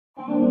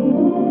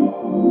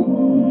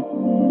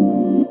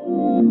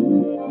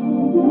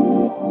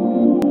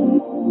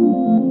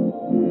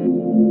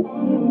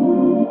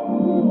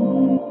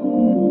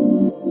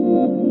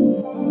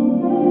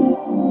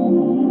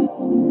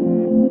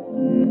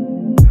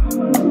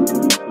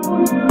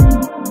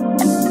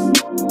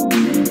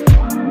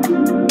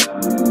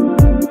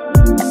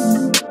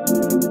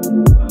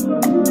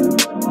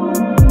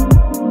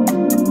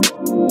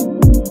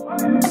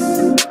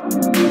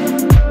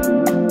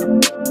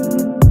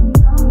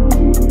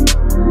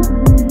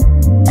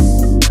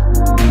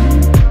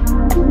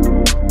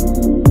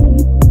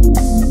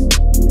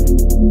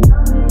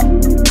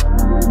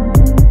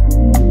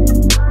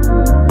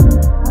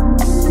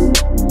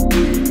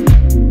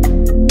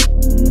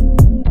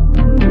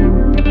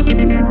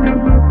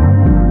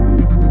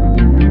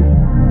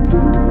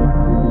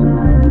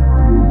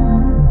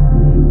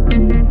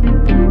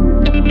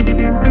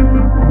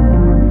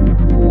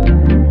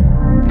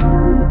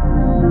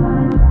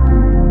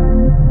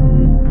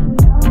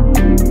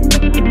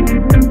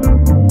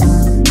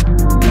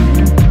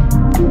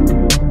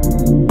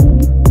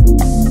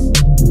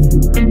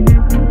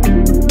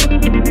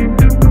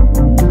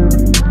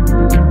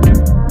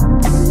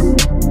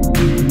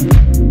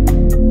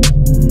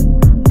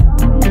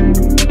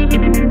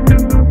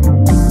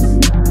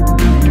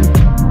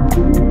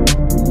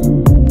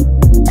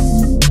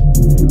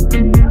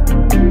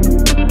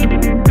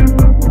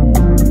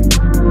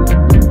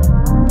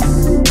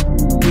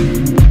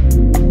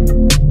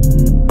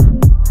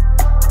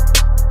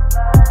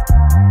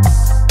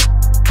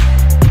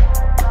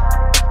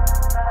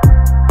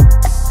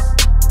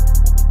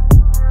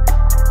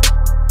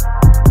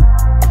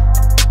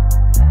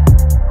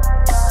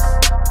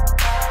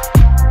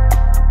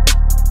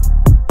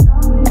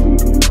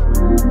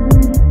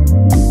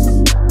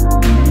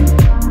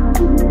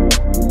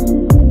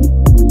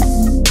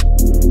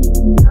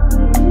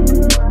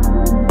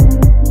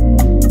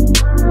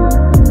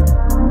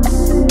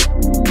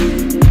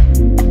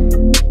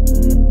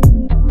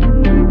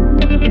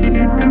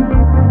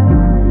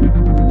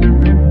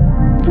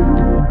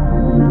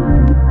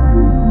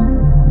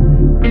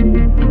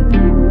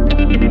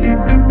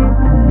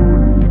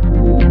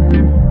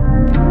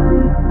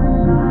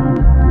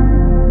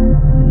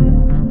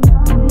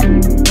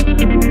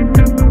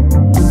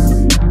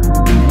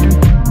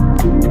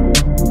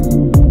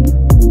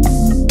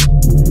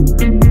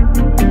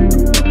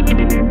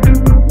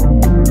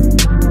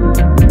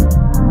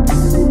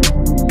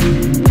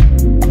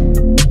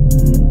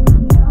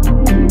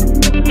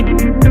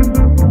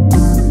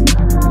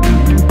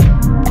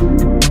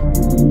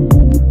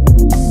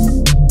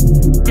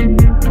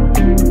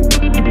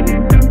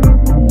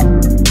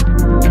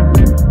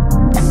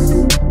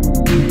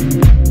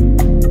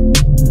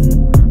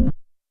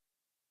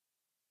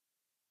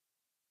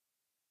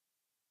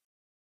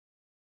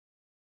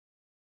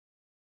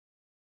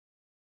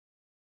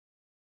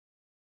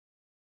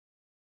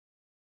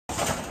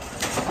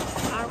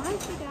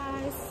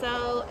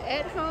So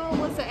at home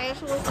was an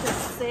actual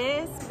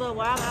success, but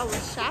while I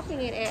was shopping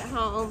it at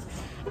home,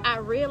 I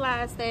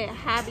realized that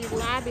Hobby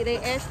Lobby, they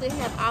actually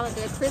have all of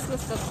their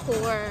Christmas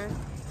decor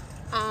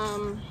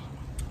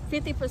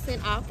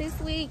 50% off this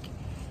week.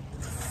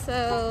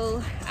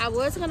 So I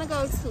was gonna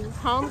go to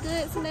Home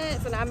Goods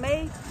next, and I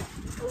may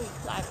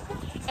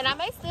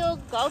still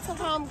go to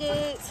Home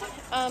Goods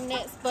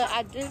next, but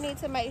I do need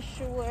to make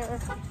sure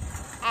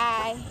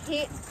I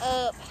hit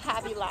up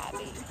Hobby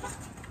Lobby.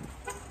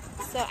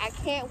 So I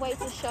can't wait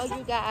to show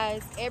you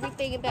guys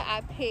everything that I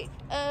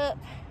picked up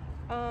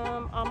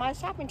on my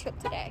shopping trip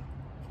today.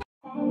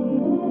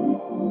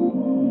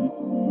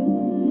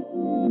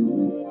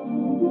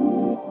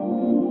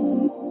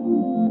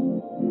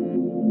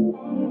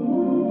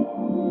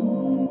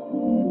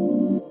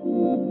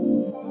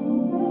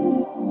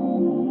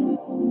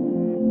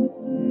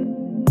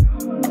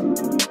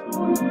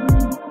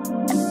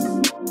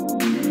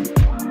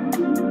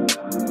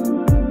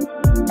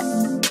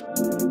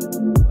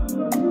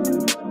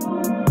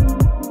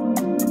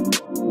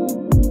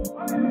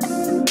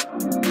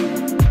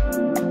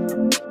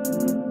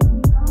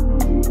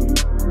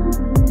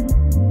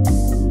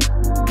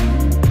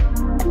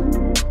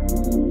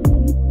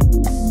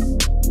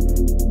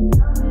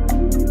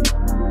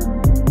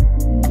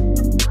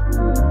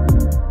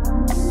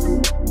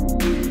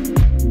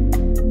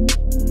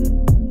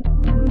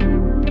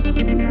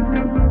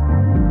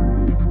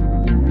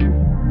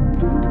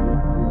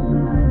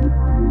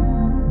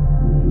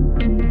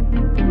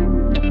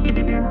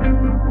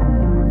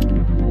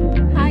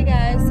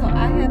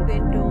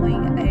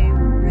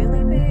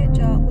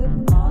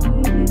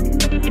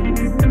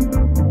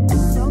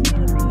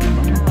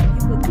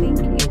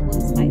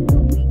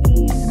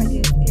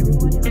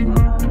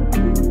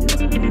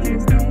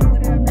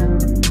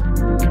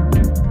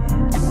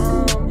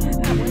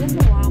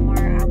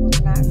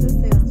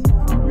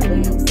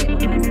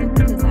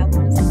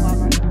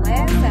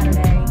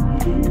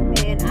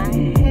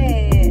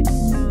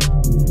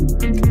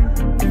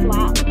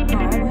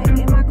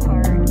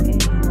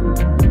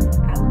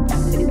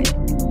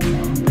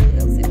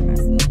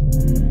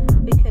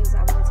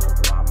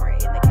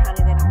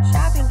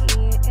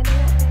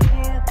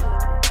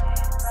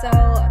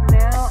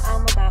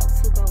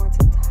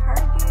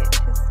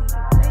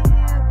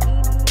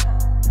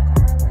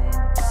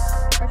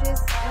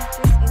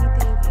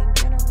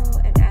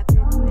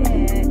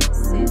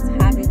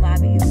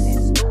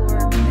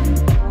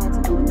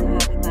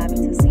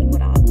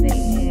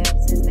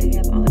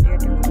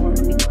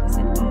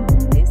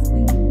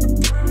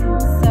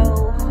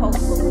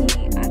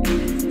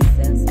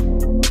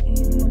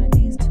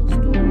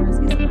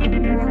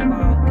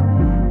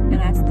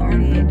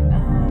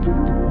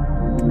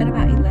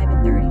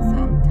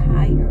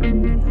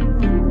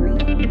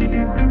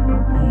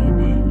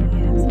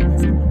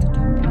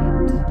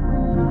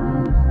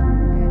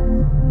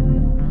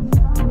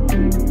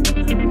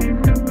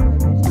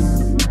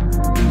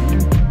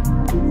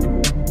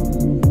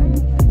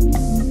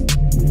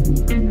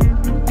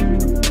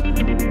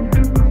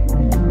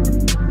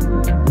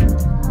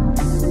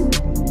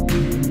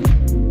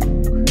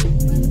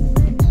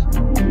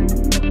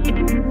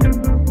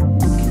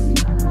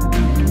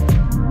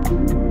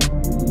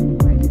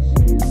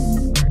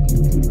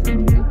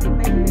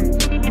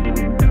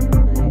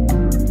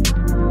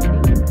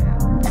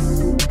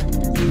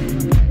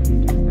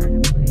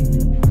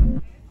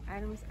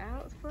 comes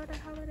out for the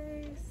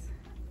holidays.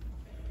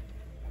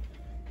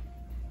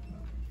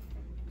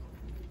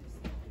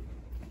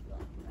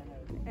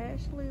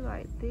 Actually,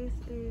 like, this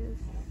is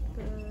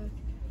the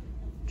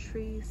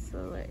tree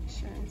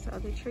selection. So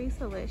the tree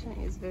selection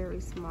is very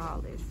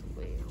small as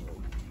well.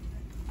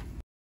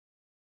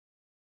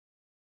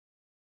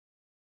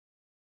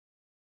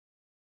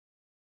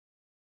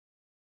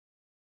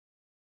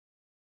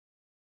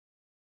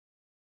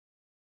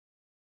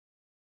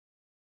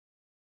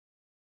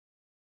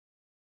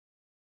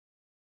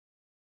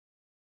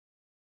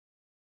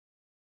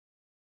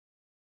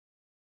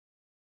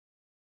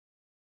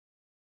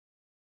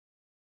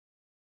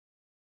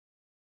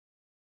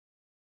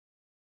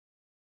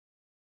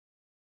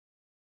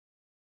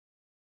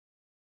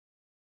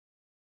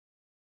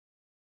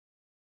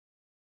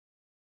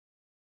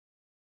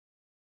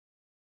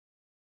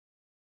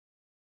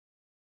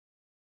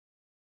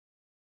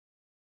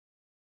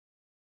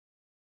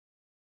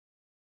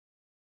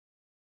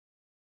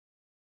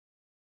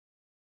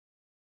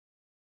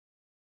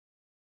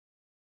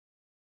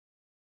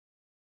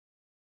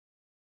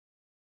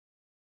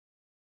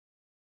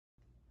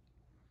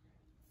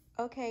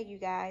 Okay, you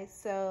guys,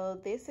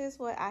 so this is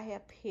what I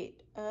have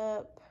picked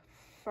up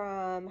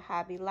from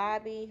Hobby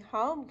Lobby,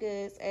 Home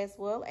Goods, as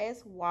well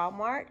as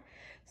Walmart.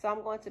 So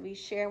I'm going to be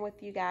sharing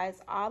with you guys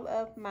all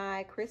of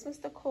my Christmas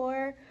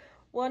decor.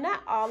 Well,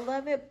 not all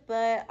of it,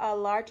 but a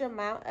large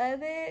amount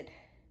of it.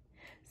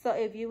 So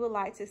if you would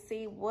like to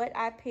see what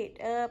I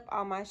picked up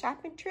on my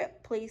shopping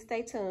trip, please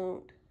stay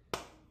tuned.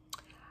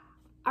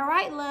 All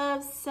right,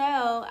 loves, so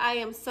I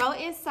am so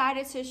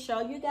excited to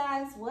show you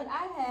guys what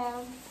I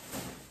have.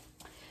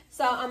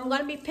 So I'm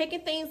going to be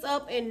picking things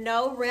up in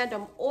no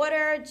random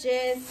order.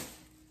 Just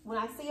when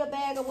I see a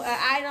bag or an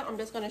item, I'm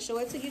just going to show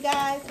it to you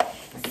guys.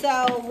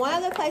 So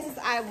one of the places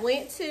I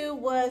went to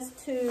was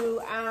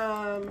to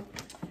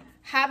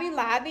Hobby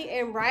Lobby.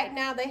 And right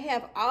now they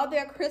have all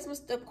their Christmas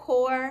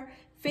decor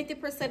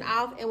 50%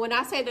 off. And when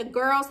I say the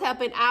girls have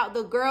been out,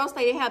 the girls,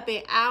 they have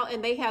been out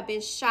and they have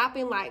been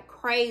shopping like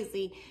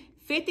crazy.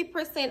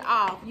 50%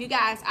 off. You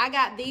guys, I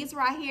got these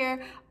right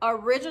here.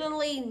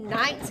 Originally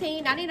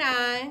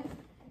 $19.99.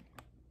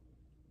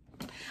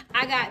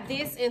 I got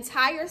this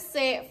entire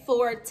set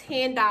for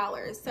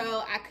 $10.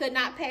 So I could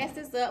not pass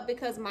this up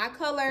because my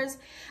colors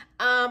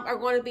are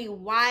going to be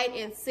white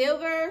and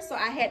silver. So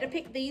I had to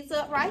pick these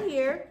up right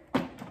here.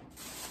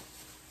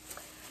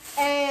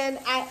 And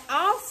I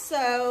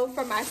also,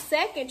 for my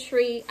second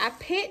tree, I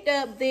picked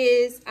up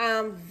this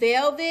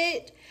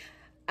velvet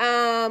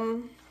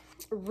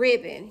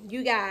ribbon.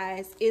 You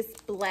guys,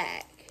 it's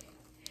black.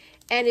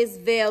 And it's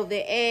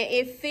velvet and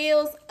it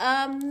feels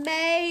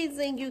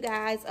amazing, you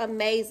guys,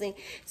 amazing.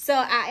 So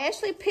I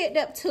actually picked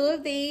up 2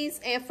 of these,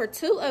 and for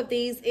 2 of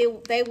these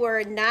they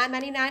were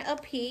 $9.99 a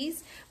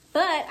piece,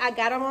 but I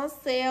got them on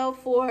sale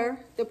for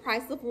the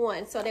price of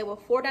 1. So they were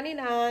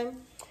 $4.99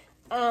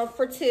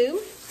 for 2.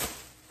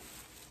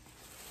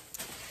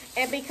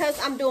 And because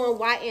I'm doing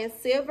white and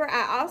silver,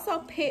 I also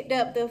picked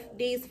up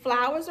these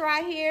flowers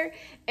right here.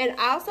 And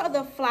also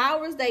the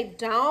flowers, they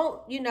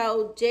don't, you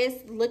know,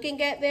 just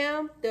looking at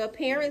them, the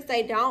appearance,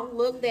 they don't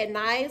look that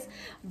nice.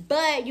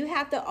 But you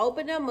have to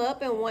open them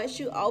up. And once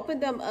you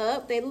open them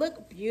up, they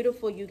look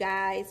beautiful, you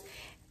guys.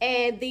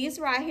 And these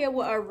right here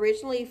were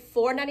originally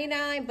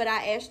 $4.99, but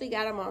I actually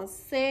got them on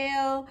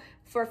sale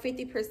for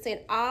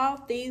 50%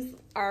 off. These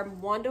are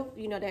wonderful,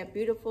 you know, they're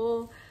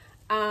beautiful.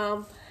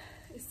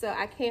 So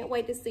I can't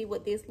wait to see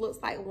what this looks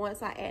like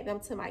once I add them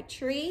to my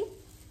tree.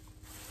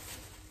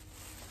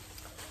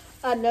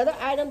 Another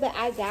item that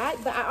I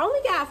got, but I only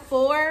got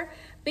 4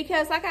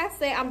 because like I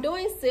said, I'm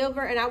doing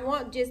silver and I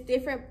want just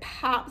different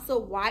pops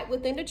of white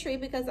within the tree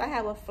because I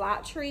have a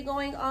flat tree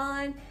going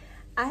on.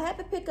 I had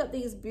to pick up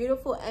these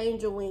beautiful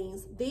angel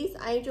wings. These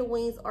angel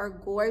wings are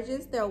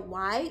gorgeous. They're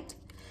white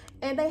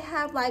and they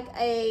have like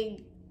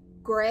a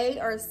gray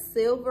or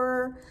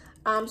silver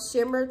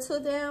shimmer to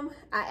them.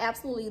 I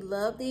absolutely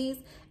love these,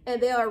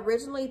 and they're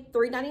originally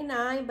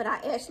 $3.99, but I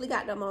actually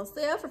got them on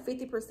sale for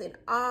 50%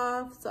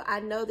 off. So I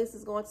know this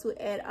is going to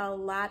add a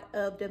lot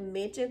of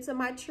dimension to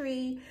my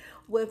tree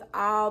with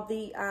all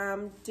the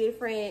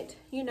different,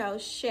 you know,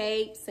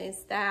 shapes and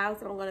styles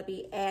that I'm going to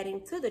be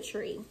adding to the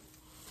tree.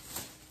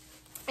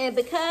 And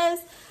because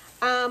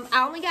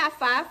I only got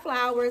 5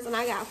 flowers and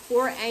I got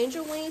 4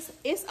 angel wings,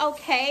 it's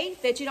okay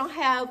that you don't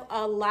have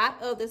a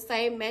lot of the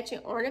same matching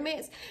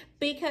ornaments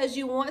because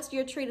you want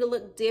your tree to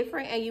look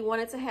different and you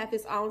want it to have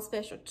its own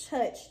special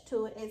touch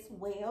to it as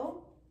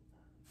well.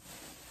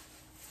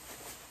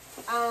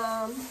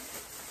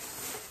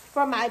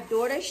 For my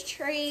daughter's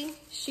tree,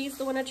 she's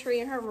doing a tree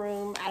in her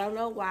room. I don't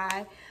know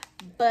why,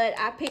 but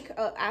I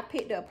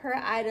picked up her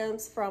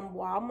items from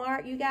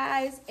Walmart, you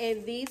guys,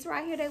 and these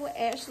right here, they were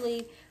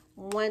actually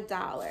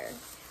 $1.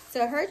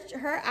 So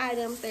her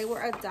items, they were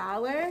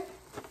 $1.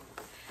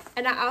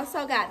 And I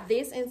also got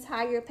this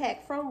entire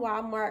pack from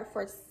Walmart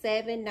for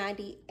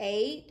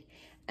 $7.98.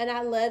 And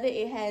I love it.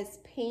 It has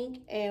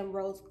pink and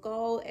rose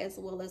gold as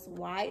well as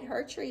white.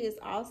 Her tree is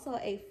also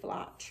a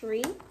flock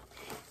tree.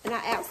 And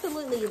I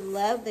absolutely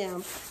love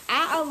them.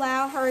 I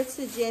allow her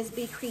to just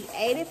be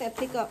creative and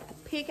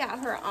pick out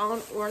her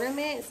own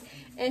ornaments.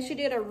 And she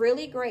did a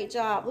really great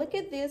job. Look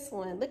at this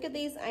one. Look at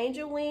these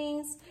angel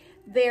wings.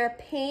 They're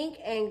pink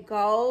and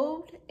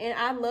gold. And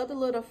I love the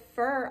little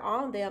fur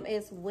on them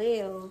as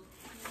well.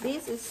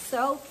 This is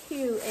so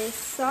cute and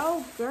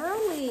so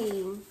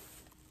girly.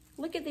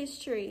 Look at this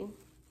tree.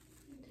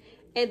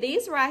 And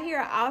these right here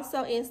are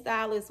also in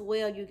style as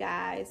well, you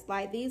guys.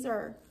 Like, these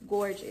are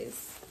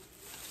gorgeous.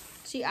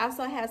 She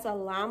also has a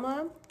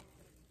llama.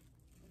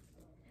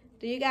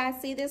 Do you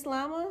guys see this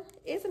llama?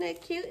 Isn't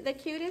it cute? The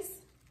cutest?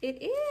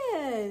 It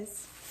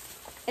is.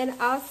 And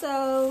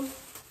also,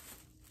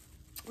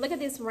 look at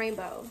this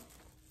rainbow.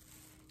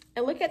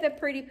 And look at the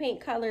pretty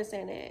pink colors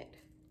in it.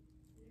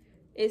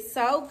 It's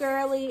so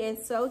girly and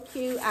so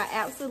cute. I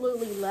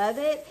absolutely love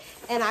it.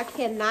 And I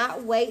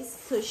cannot wait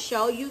to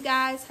show you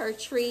guys her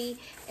tree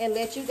and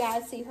let you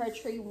guys see her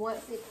tree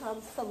once it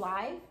comes to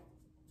life.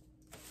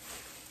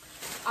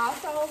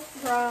 Also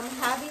from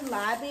Hobby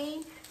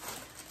Lobby,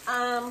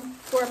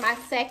 for my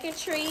second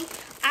tree,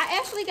 I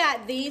actually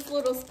got these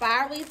little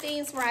spirally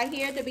things right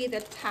here to be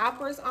the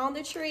toppers on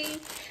the tree.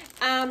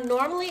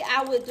 Normally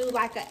I would do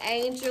like an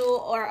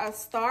angel or a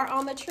star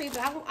on the tree,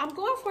 but I'm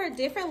going for a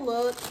different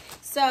look.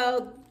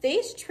 So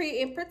this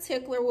tree in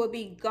particular will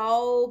be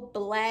gold,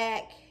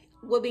 black,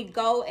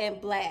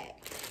 and black.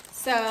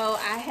 So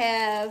I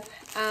have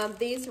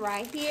these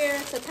right here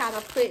to kind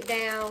of put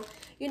down,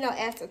 you know,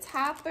 as a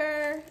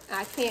topper.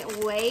 I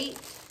can't wait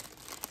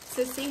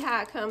to see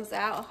how it comes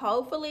out.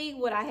 Hopefully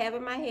what I have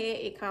in my head,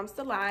 it comes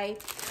to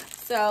life.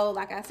 So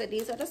like I said,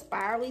 these are the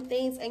spirally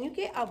things, and you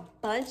get a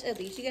bunch of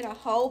these. You get a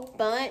whole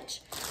bunch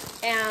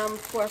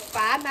for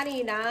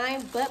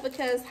 $5.99, but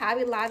because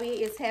Hobby Lobby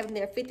is having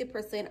their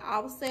 50%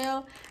 off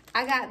sale,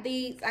 I got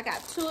these. I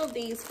got 2 of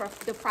these for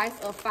the price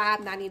of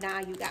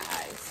 $5.99, you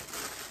guys.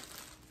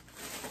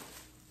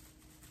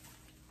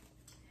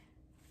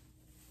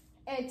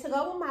 And to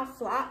go with my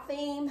flock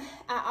theme,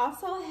 I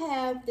also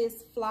have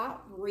this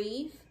flock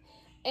wreath.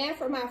 And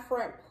for my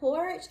front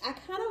porch, I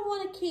kind of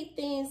want to keep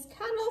things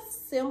kind of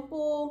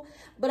simple,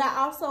 but I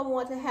also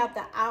want to have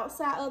the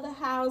outside of the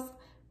house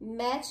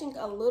matching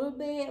a little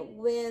bit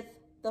with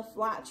the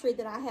flock tree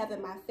that I have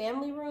in my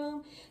family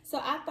room. So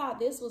I thought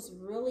this was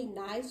really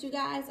nice, you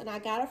guys. And I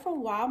got it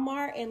from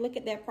Walmart, and look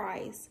at that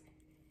price.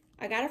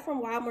 I got it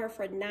from Walmart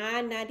for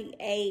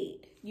 $9.98.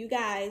 You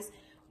guys,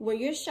 when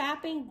you're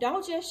shopping,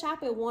 don't just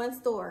shop at one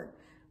store.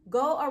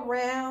 Go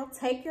around,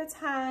 take your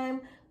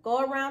time,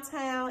 go around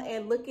town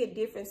and look at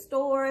different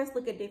stores,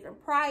 look at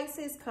different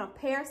prices,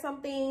 compare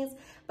some things.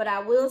 But I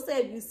will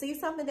say, if you see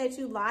something that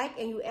you like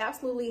and you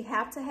absolutely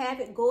have to have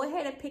it, go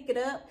ahead and pick it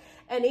up.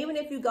 And even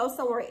if you go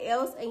somewhere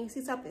else and you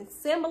see something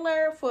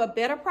similar for a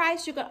better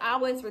price, you can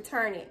always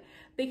return it.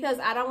 Because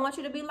I don't want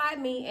you to be like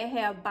me and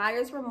have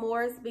buyer's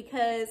remorse,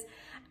 because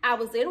I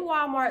was in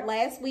Walmart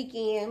last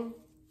weekend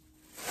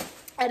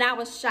and I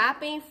was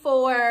shopping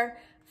for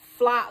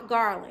flock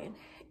garland.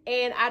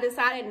 And I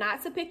decided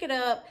not to pick it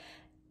up.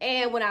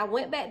 And when I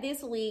went back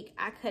this week,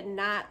 I could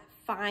not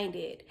find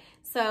it.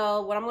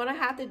 So what I'm gonna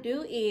have to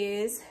do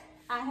is,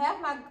 I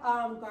have my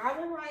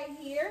garland right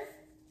here.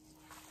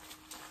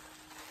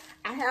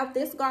 I have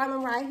this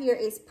garland right here.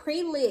 It's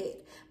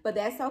pre-lit, but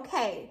that's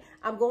okay.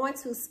 I'm going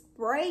to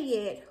spray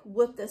it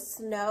with the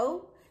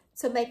snow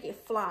to make it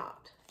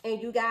flocked.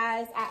 And you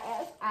guys,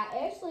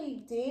 I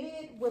actually did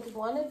it with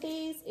one of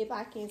these, if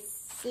I can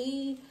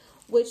see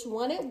which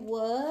one it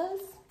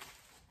was.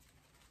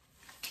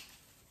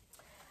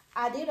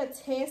 I did a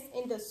test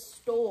in the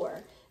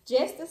store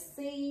just to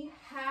see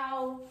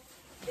how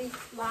the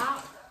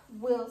flock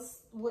would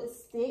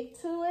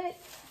stick to it.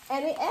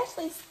 And it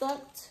actually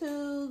stuck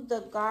to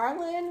the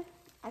garland.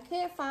 I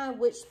can't find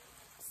which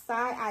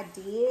side I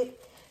did.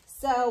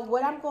 So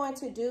what I'm going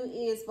to do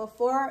is,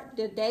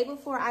 the day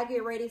before I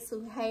get ready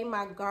to hang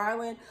my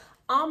garland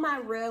on my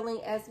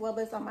railing as well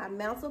as on my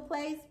mantel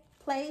place,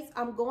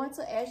 I'm going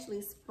to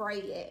actually spray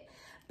it.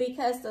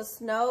 Because the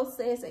snow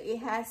says that it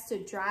has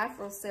to dry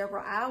for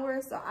several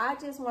hours. So I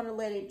just want to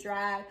let it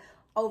dry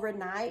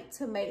overnight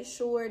to make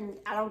sure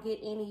I don't get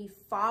any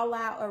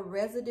fallout or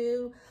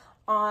residue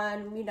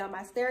on, you know,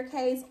 my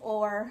staircase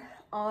or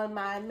on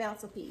my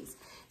mantelpiece.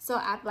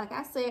 So like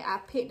I said, I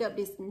picked up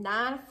this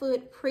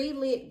 9-foot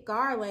pre-lit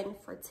garland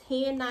for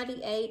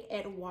 $10.98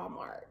 at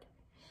Walmart.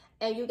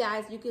 And you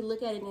guys, you can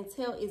look at it and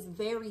tell it's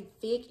very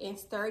thick and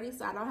sturdy,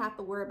 so I don't have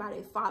to worry about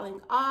it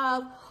falling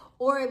off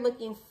or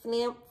looking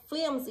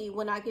flimsy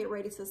when I get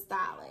ready to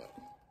style it.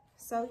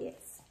 So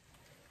yes.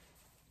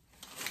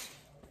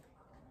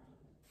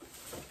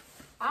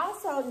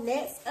 Also,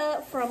 next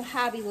up from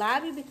Hobby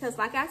Lobby, because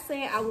like I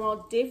said, I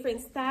want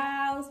different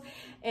styles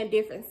and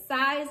different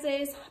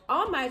sizes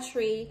on my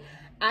tree.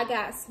 I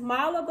got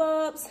smaller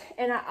bulbs,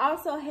 and I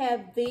also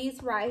have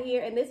these right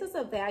here, and this is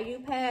a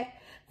value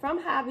pack from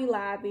Hobby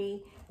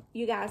Lobby.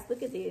 You guys,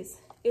 look at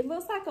this. It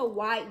looks like a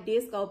white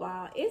disco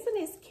ball. Isn't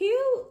this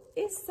cute?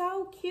 It's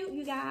so cute,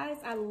 you guys.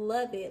 I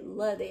love it,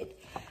 love it.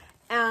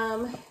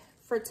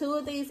 For two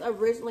of these,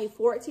 originally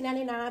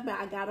 $14.99, but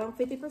I got them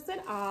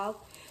 50% off.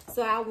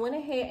 So I went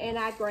ahead and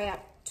I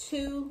grabbed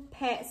 2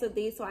 packs of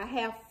these, so I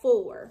have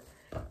 4.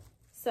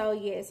 So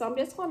yeah, so I'm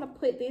just going to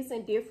put this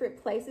in different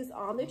places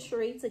on the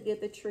tree to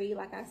give the tree,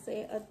 like I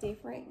said, a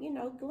different, you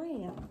know,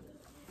 glam.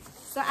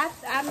 So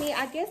I mean,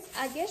 I guess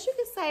you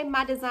could say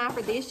my design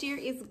for this year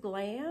is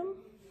glam.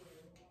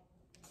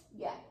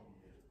 Yeah.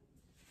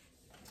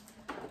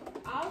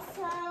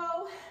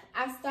 Also,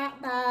 I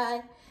stopped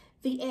by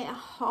the At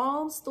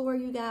Home store,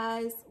 you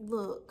guys.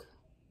 Look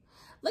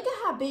at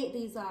how big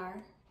these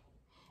are.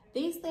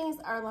 These things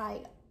are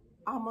like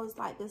almost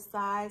like the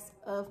size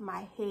of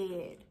my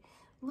head.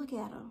 Look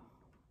at them.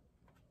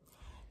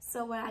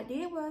 So what I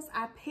did was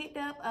I picked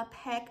up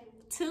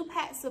 2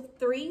 packs of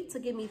 3 to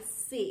give me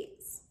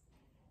 6.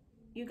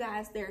 You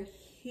guys, they're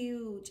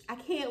huge. I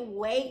can't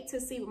wait to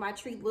see what my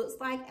tree looks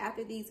like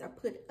after these are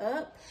put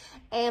up.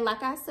 And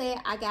like I said,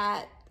 I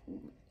got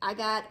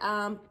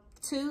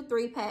 2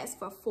 3 packs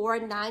for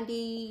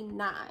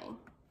 $4.99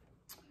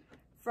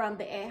 from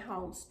the At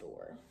Home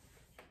store.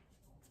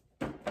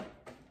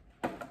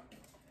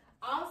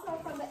 Also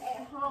from the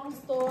At Home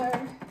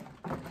store,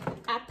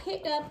 I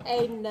picked up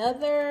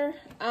another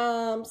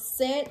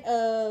set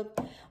of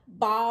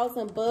balls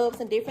and bulbs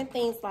and different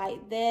things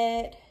like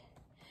that.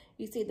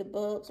 You see the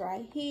bulbs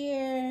right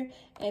here,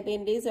 and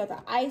then these are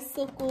the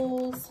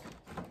icicles,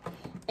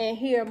 and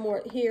here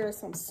are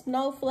some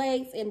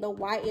snowflakes in the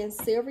white and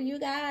silver, you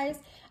guys.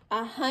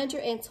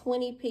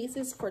 120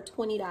 pieces for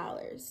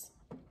 $20.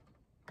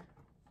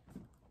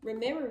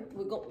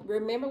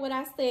 Remember what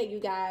I said, you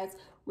guys.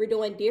 We're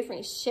doing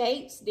different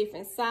shapes,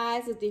 different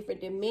sizes, different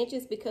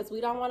dimensions, because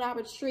we don't want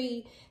our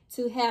tree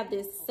to have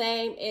the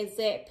same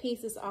exact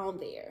pieces on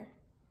there.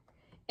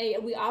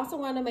 And we also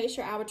want to make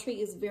sure our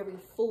tree is very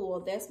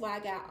full. That's why I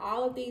got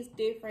all of these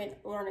different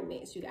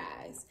ornaments, you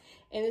guys.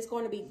 And it's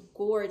going to be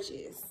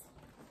gorgeous.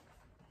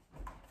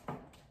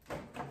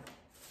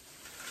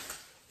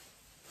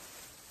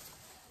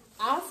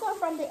 Also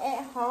from the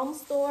At Home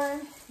store,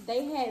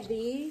 they had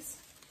these.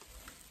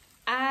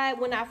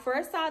 When I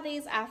first saw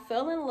these, I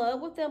fell in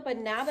love with them, but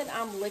now that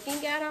I'm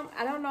looking at them,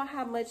 I don't know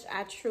how much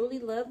I truly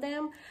love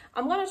them.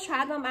 I'm going to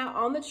try them out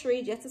on the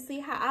tree just to see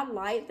how I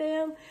like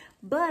them.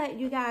 But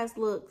you guys,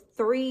 look,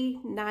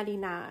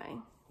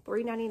 $3.99.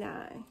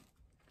 $3.99.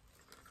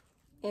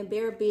 And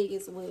they're big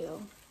as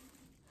well.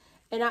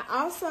 And I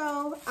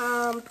also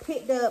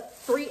picked up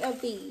 3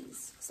 of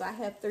these. So I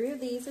have 3 of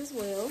these as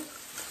well.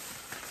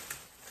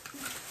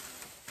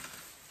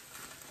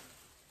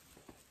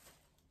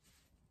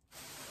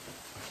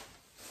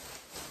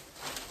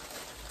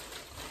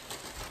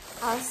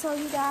 Also,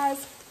 you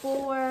guys,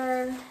 for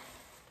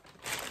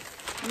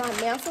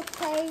my mantle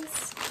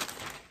place,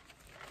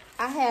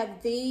 I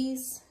have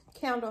these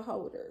candle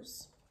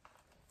holders.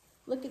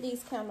 Look at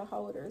these candle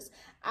holders.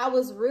 I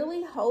was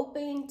really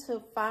hoping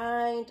to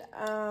find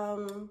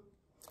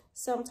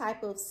some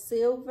type of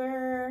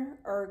silver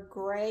or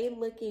gray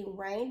looking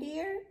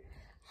reindeer.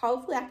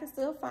 Hopefully I can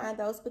still find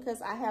those,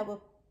 because I have a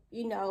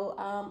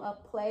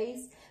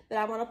place that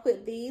I want to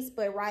put these,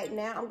 but right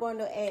now I'm going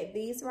to add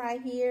these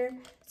right here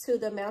to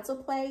the mantle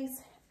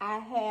place. I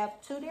have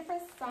 2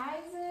 different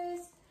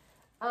sizes.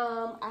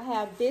 I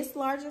have this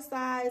larger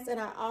size, and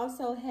I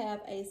also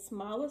have a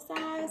smaller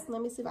size.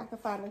 Let me see if I can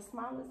find a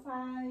smaller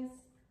size.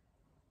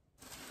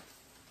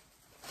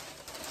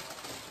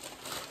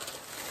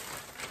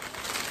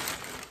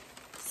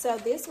 So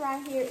this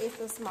right here is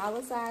the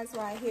smaller size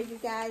right here, you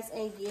guys.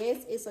 And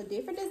yes, it's a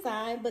different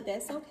design, but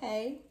that's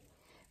okay,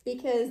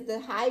 because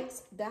the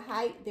height,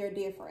 they're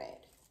different.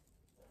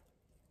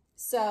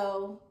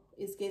 So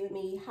it's giving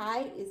me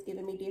height, it's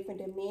giving me different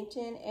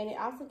dimension, and it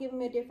also giving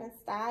me a different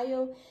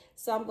style.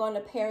 So I'm going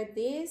to pair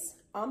this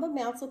on the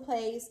mantle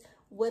place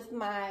with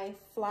my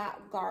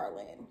flock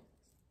garland.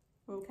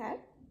 Okay.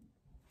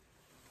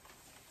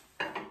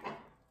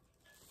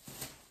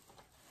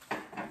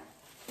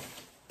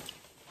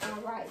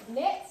 All right,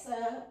 next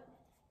up,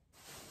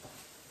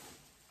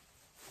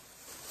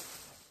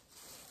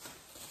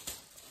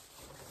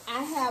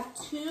 I have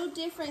 2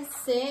 different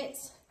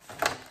sets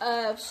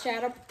of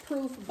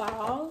shatterproof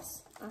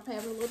balls. I'm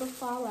having a little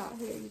fallout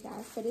here, you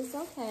guys, but it's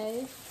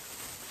okay.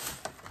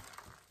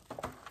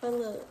 But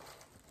look,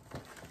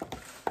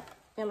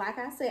 and like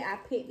I said, I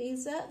picked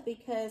these up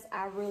because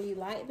I really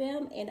like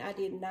them, and I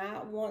did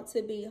not want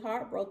to be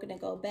heartbroken and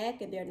go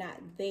back and they're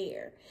not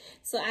there.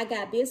 So I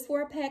got this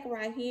 4-pack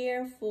right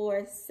here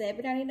for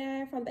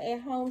 $7.99 from the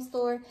At Home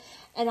store,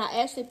 and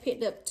I actually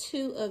picked up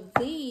 2 of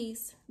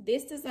these,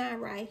 this design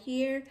right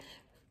here,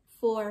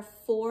 for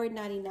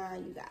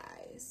 $4.99, you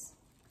guys.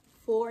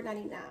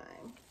 $4.99.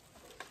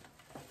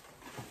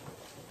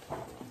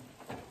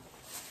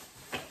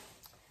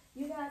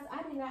 You guys,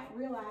 I did not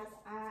realize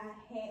I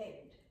had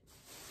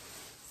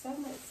so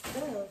much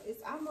stuff.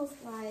 It's almost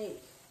like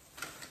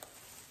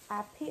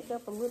I picked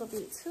up a little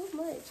bit too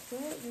much,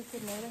 but you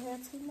can never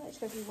have too much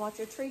because you want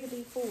your tree to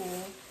be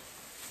full.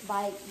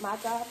 Like my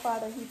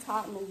godfather, he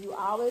taught me, you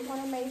always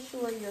want to make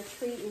sure your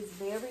tree is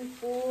very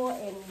full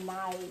and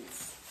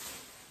nice.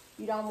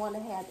 You don't want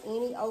to have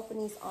any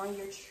openings on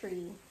your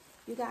tree.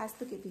 You guys,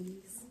 look at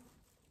these.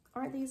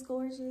 Aren't these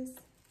gorgeous?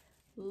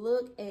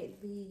 Look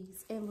at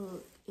these. And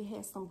look, it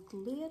has some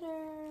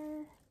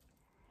glitter.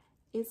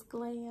 It's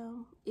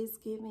glam. It's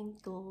giving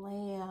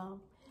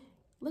glam.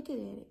 Look at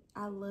it.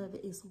 I love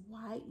it. It's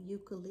white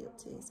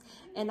eucalyptus.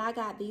 And I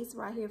got these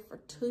right here for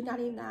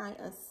 $2.99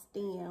 a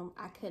stem.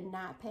 I could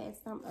not pass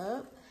them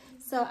up.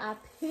 So I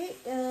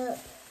picked up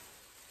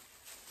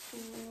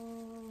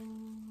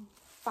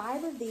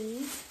 5 of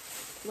these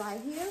right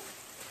here.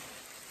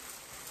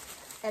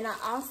 And I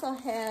also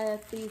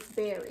have these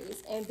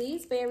berries. And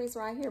these berries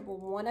right here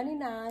were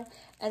 $1.99.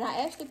 And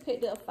I actually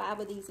picked up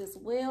 5 of these as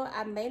well.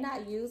 I may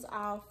not use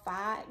all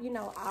 5, you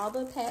know, all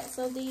the packs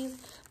of these.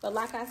 But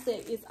like I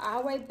said, it's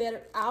always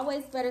better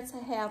to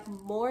have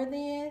more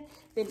than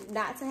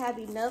not to have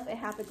enough and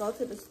have to go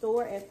to the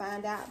store and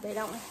find out they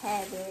don't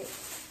have it.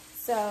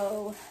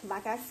 So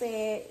like I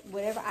said,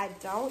 whatever I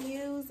don't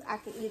use, I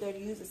can either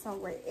use it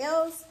somewhere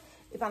else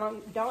if I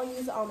don't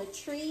use it on the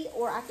tree,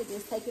 or I could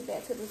just take it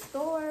back to the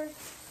store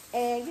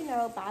and, you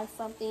know, buy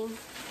something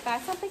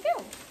else,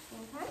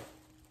 okay?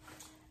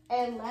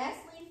 And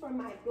lastly, for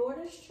my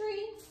daughter's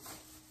tree,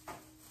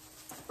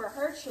 for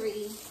her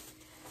tree,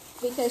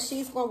 because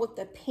she's going with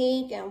the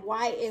pink and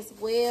white as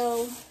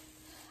well,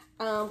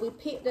 we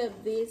picked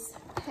up this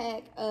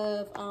pack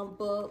of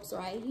bulbs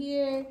right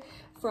here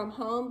from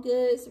Home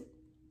Goods.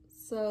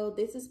 So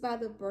this is by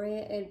the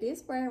brand, and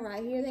this brand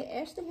right here, they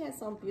actually have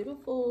some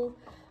beautiful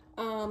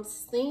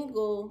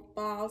single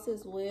balls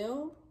as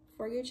well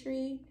for your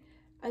tree.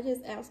 I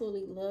just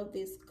absolutely love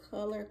this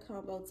color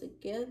combo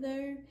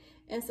together.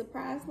 And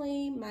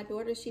surprisingly, my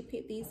daughter, she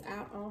picked these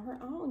out on her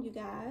own, you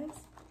guys.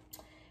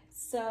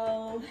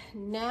 So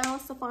now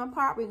it's the fun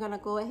part. We're gonna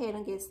go ahead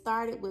and get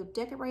started with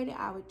decorating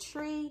our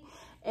tree.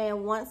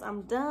 And once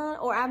I'm done,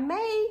 or I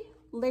may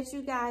let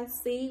you guys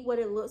see what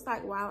it looks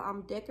like while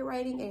I'm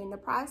decorating and in the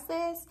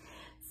process.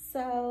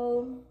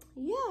 So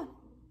yeah.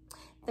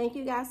 Thank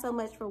you guys so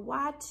much for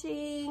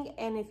watching.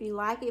 And if you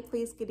like it,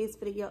 please give this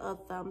video a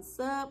thumbs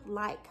up,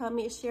 like,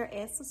 comment, share,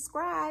 and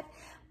subscribe.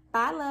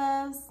 Bye,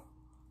 loves.